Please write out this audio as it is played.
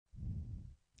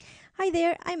Hi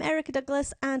there, I'm Erica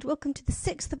Douglas and welcome to the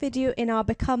 6th video in our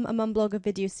Become a Mum Blogger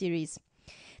video series.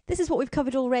 This is what we've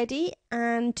covered already,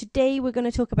 and today we're going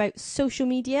to talk about social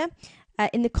media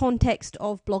in the context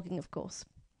of blogging, of course.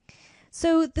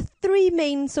 So the three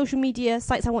main social media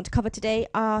sites I want to cover today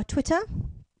are Twitter,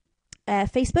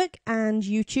 Facebook and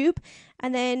YouTube,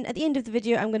 and then at the end of the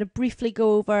video I'm going to briefly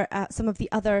go over some of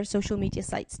the other social media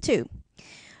sites too.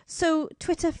 So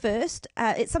Twitter first,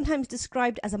 it's sometimes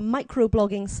described as a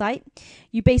microblogging site.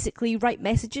 You basically write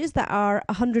messages that are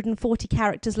 140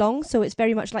 characters long, so it's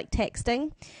very much like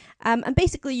texting. And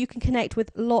basically you can connect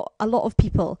with a lot of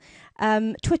people.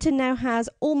 Twitter now has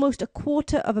almost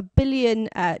 250 million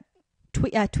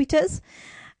tweeters.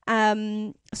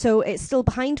 So it's still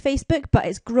behind Facebook, but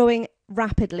it's growing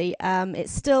rapidly.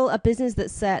 It's still a business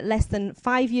that's less than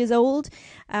 5 years old.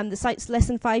 The site's less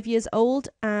than 5 years old,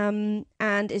 and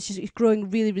it's growing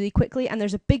really, really quickly. And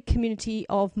there's a big community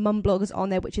of mum bloggers on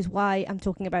there, which is why I'm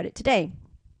talking about it today.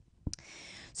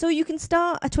 So you can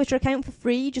start a Twitter account for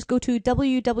free. Just go to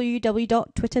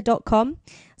www.twitter.com,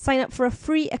 sign up for a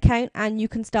free account, and you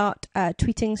can start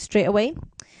tweeting straight away.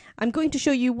 I'm going to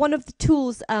show you one of the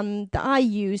tools that I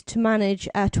use to manage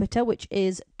Twitter, which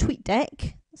is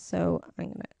TweetDeck. So I'm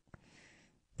going to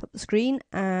put the screen,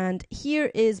 and here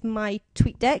is my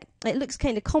TweetDeck. It looks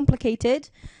kind of complicated,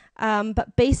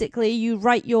 but basically you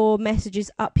write your messages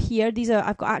up here.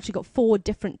 I've actually got 4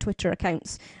 different Twitter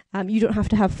accounts. You don't have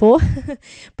to have 4,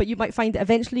 but you might find that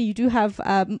eventually you do have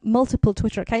multiple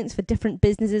Twitter accounts for different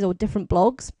businesses or different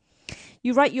blogs.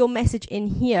 You write your message in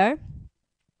here,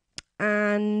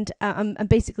 and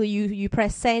basically you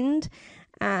press send,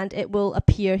 and it will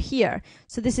appear here.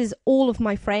 So this is all of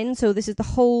my friends, so this is the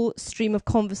whole stream of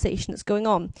conversation that's going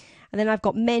on. And then I've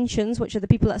got mentions, which are the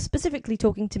people that are specifically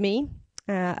talking to me,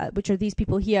 which are these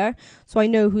people here, so I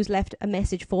know who's left a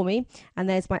message for me. And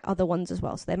there's my other ones as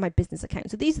well, so they're my business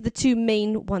accounts. So these are the 2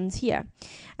 main ones here.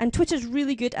 And Twitter's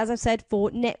really good, as I've said,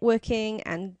 for networking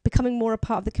and becoming more a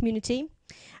part of the community.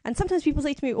 And sometimes people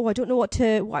say to me, oh, I don't know what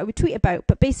I would tweet about.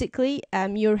 But basically,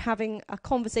 you're having a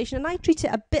conversation, and I treat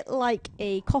it a bit like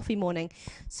a coffee morning.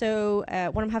 So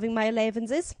when I'm having my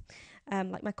 11s,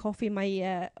 like my coffee,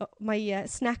 my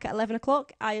snack at 11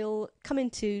 o'clock, I'll come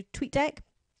into TweetDeck,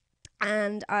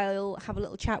 and I'll have a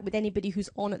little chat with anybody who's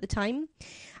on at the time.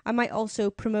 I might also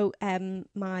promote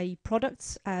my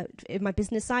products in my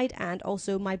business side, and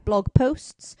also my blog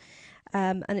posts.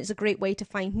 And it's a great way to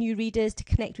find new readers, to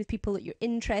connect with people that you're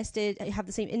interested, you have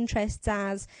the same interests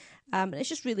as, and it's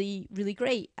just really, really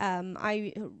great.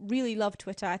 I really love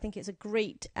Twitter. I think it's a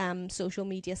great social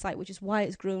media site, which is why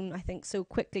it's grown, I think, so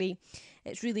quickly.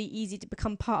 It's really easy to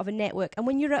become part of a network. And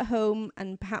when you're at home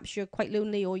and perhaps you're quite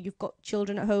lonely, or you've got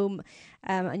children at home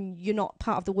and you're not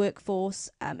part of the workforce,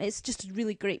 it's just a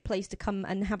really great place to come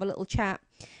and have a little chat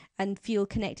and feel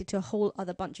connected to a whole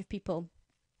other bunch of people.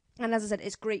 And as I said,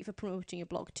 it's great for promoting your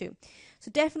blog too. So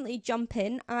definitely jump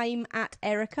in. I'm at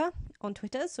Erica on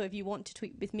Twitter, so if you want to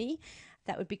tweet with me,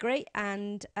 that would be great.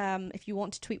 And if you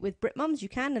want to tweet with BritMums, you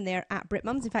can, and they're at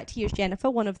BritMums. In fact, here's Jennifer,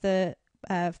 one of the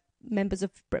members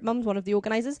of BritMums, one of the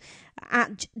organisers,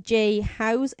 at jhowze,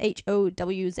 Howze.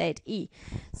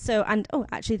 So, and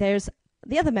actually there's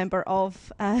the other member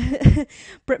of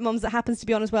BritMums that happens to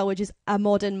be on as well, which is A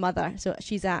Modern Mother. So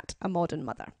she's at A Modern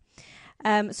Mother.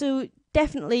 So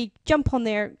definitely jump on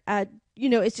there.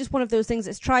 It's just one of those things.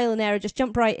 It's trial and error. Just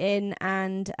jump right in,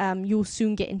 and you'll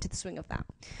soon get into the swing of that.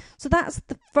 So that's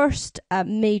the first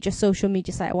major social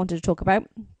media site I wanted to talk about.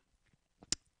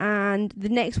 And the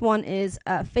next one is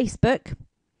Facebook.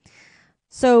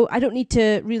 So I don't need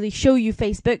to really show you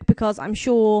Facebook, because I'm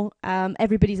sure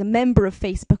everybody's a member of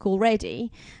Facebook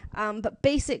already. But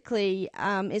basically,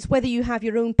 it's whether you have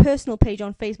your own personal page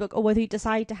on Facebook or whether you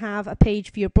decide to have a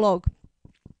page for your blog.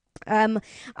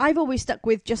 I've always stuck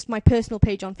with just my personal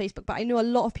page on Facebook, but I know a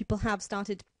lot of people have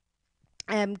started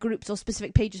groups or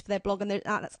specific pages for their blog, and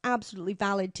that's absolutely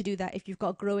valid to do that if you've got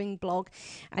a growing blog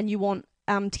and you want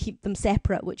to keep them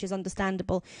separate, which is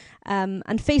understandable. And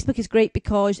Facebook is great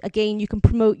because, again, you can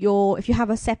promote if you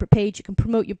have a separate page, you can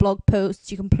promote your blog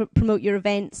posts, you can promote your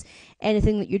events,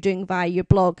 anything that you're doing via your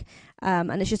blog.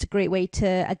 And it's just a great way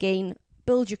to, again,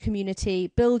 build your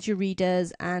community, build your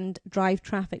readers, and drive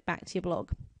traffic back to your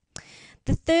blog.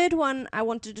 The third one I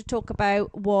wanted to talk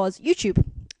about was YouTube.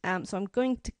 So I'm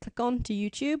going to click on to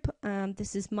YouTube.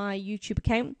 This is my YouTube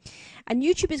account. And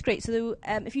YouTube is great. So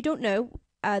if you don't know,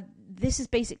 this is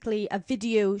basically a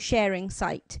video sharing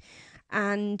site.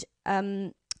 And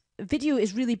video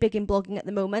is really big in blogging at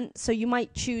the moment, so you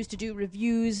might choose to do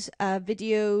reviews,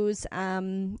 videos,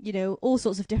 all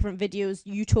sorts of different videos,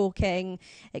 you talking.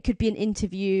 It could be an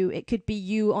interview, it could be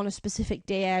you on a specific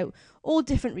day out, all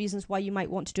different reasons why you might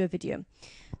want to do a video.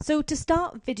 So to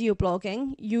start video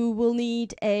blogging, you will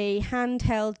need a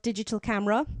handheld digital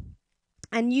camera,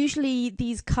 and usually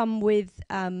these come with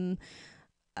a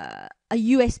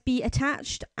USB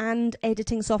attached and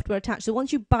editing software attached. So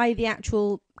once you buy the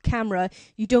actual camera,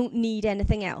 you don't need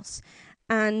anything else,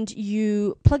 and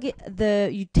you plug it.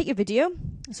 You take your video.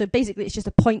 So basically, it's just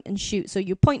a point and shoot. So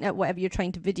you point at whatever you're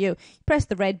trying to video, press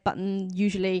the red button,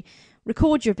 usually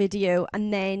record your video,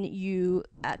 and then you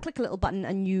click a little button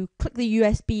and you click the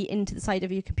USB into the side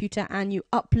of your computer and you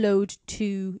upload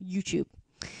to YouTube.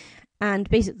 And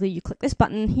basically, you click this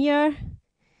button here,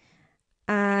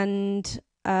 and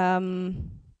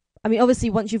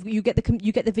obviously, once you get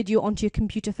the video onto your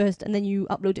computer first, and then you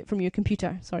upload it from your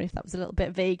computer. Sorry if that was a little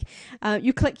bit vague.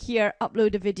 You click here,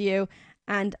 upload a video,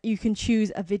 and you can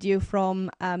choose a video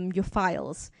from your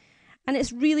files. And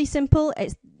it's really simple.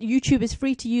 YouTube is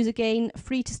free to use again,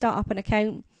 free to start up an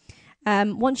account.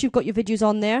 Once you've got your videos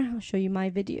on there, I'll show you my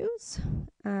videos.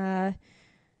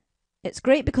 It's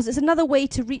great because it's another way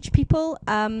to reach people.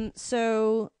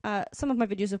 So some of my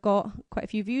videos have got quite a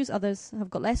few views, others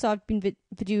have got less. So I've been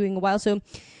videoing a while. So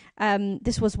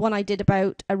this was one I did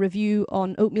about a review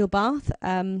on oatmeal bath.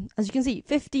 As you can see,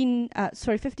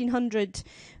 1,500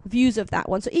 views of that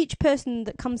one. So each person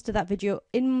that comes to that video,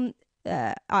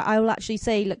 I will actually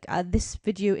say, look, this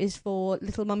video is for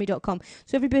littlemummy.com.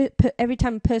 So every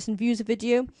time a person views a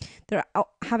video, they're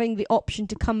having the option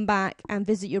to come back and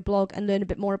visit your blog and learn a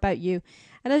bit more about you.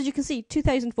 And as you can see,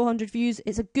 2,400 views.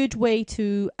 It's a good way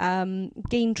to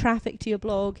gain traffic to your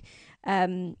blog,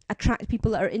 attract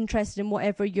people that are interested in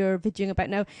whatever you're videoing about.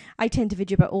 Now, I tend to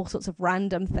video about all sorts of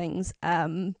random things,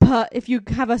 but if you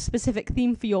have a specific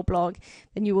theme for your blog,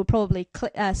 then you will probably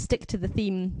stick to the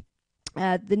theme,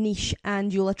 the niche,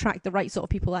 and you'll attract the right sort of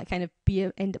people that kind of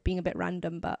end up being a bit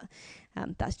random, but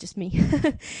that's just me.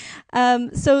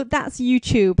 So that's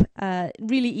YouTube.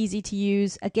 Really easy to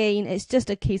use. Again, it's just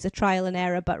a case of trial and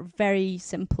error, but very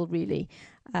simple, really.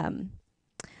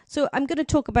 So I'm going to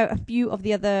talk about a few of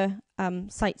the other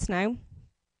sites now.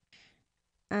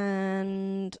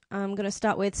 And I'm going to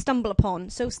start with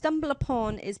StumbleUpon. So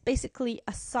StumbleUpon is basically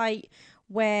a site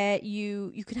where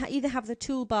you can either have the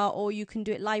toolbar or you can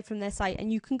do it live from their site,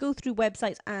 and you can go through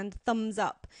websites and thumbs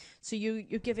up. So you're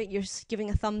giving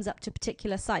a thumbs up to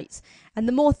particular sites, and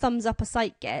the more thumbs up a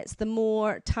site gets, the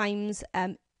more times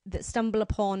that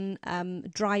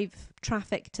StumbleUpon drive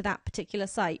traffic to that particular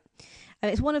site.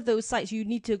 And it's one of those sites you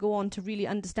need to go on to really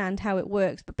understand how it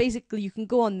works. But basically, you can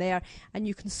go on there and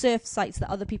you can surf sites that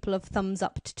other people have thumbs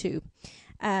up to.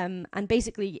 And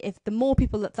basically, if the more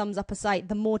people that thumbs up a site,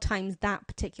 the more times that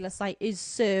particular site is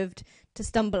served to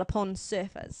StumbleUpon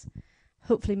surfers.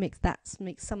 Hopefully makes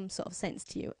some sort of sense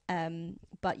to you.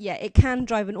 But yeah, it can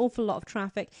drive an awful lot of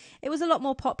traffic. It was a lot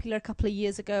more popular a couple of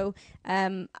years ago.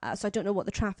 So I don't know what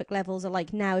the traffic levels are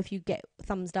like now if you get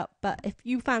thumbs up. But if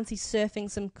you fancy surfing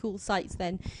some cool sites,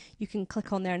 then you can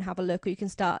click on there and have a look, or you can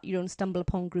start your own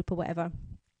StumbleUpon group or whatever.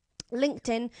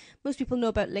 LinkedIn, most people know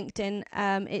about LinkedIn.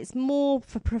 It's more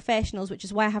for professionals, which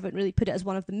is why I haven't really put it as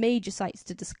one of the major sites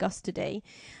to discuss today.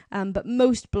 But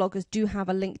most bloggers do have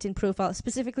a LinkedIn profile,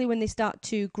 specifically when they start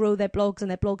to grow their blogs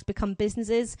and their blogs become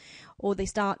businesses, or they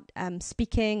start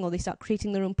speaking, or they start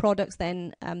creating their own products,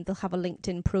 then they'll have a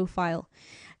LinkedIn profile.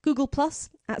 Google Plus,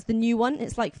 that's the new one.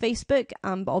 It's like Facebook,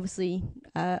 but obviously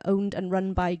owned and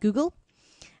run by Google.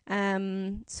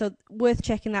 So worth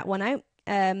checking that one out.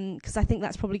 Because I think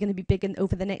that's probably going to be big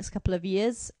over the next couple of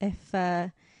years. If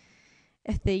the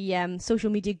social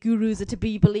media gurus are to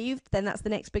be believed, then that's the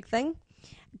next big thing.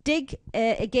 Dig,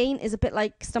 again, is a bit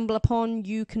like StumbleUpon.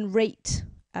 You can rate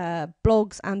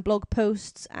blogs and blog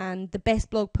posts, and the best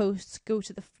blog posts go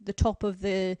to the top of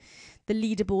the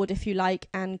leaderboard, if you like,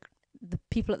 and the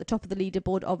people at the top of the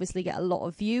leaderboard obviously get a lot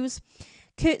of views.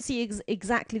 Curtsy is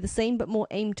exactly the same, but more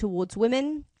aimed towards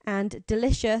women. And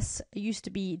Delicious, used to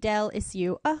be Del,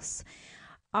 SEO Us.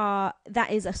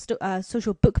 That is a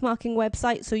social bookmarking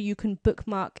website, so you can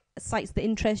bookmark sites that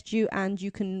interest you, and you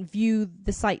can view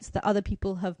the sites that other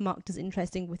people have marked as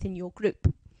interesting within your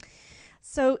group.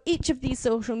 So each of these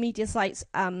social media sites,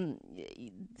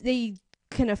 they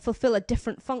kind of fulfill a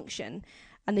different function,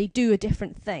 and they do a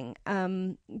different thing.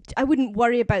 I wouldn't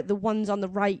worry about the ones on the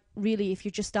right, really, if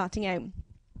you're just starting out.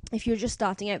 If you're just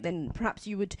starting out, then perhaps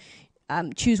you would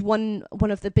choose one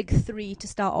of the big three to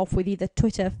start off with, either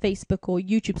Twitter, Facebook, or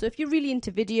YouTube. So if you're really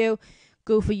into video,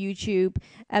 go for YouTube.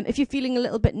 If you're feeling a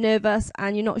little bit nervous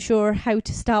and you're not sure how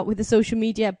to start with the social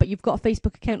media, but you've got a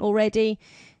Facebook account already,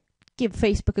 give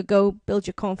Facebook a go, build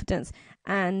your confidence.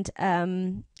 And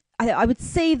I would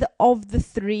say that of the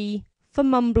three, for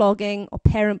mum blogging or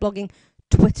parent blogging,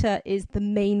 Twitter is the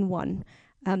main one.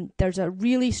 There's a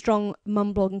really strong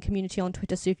mum blogging community on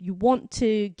Twitter, so if you want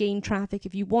to gain traffic,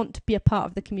 if you want to be a part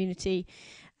of the community,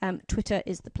 Twitter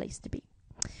is the place to be.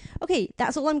 Okay,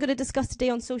 that's all I'm going to discuss today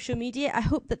on social media. I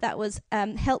hope that was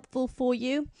helpful for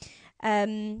you.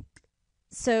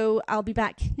 So I'll be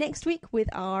back next week with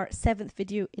our 7th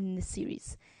video in the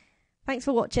series. Thanks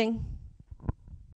for watching.